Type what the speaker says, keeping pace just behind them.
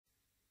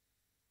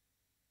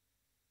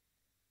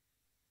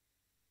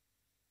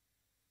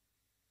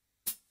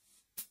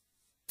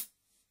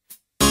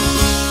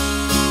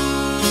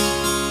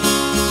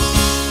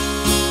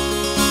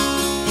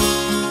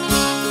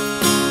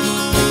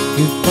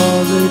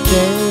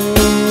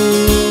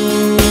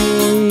days,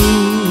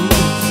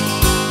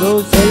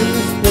 those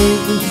endless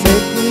days of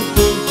sacred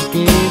things you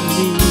gave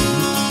me.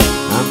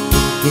 I'm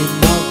thinking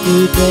of the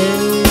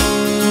days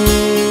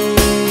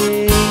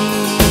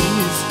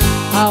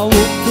I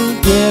won't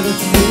forget a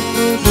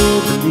single day,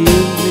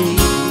 believe me.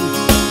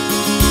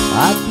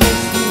 I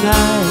bless the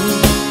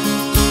night,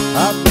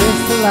 I bless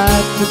the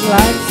light that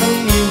lights on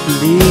you,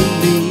 believe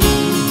me.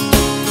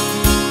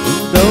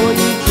 And though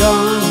you're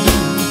gone,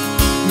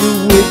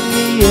 you're with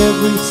me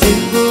every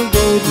single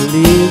day,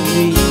 believe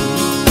me.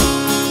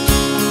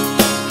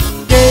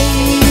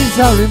 Days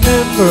I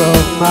remember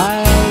of my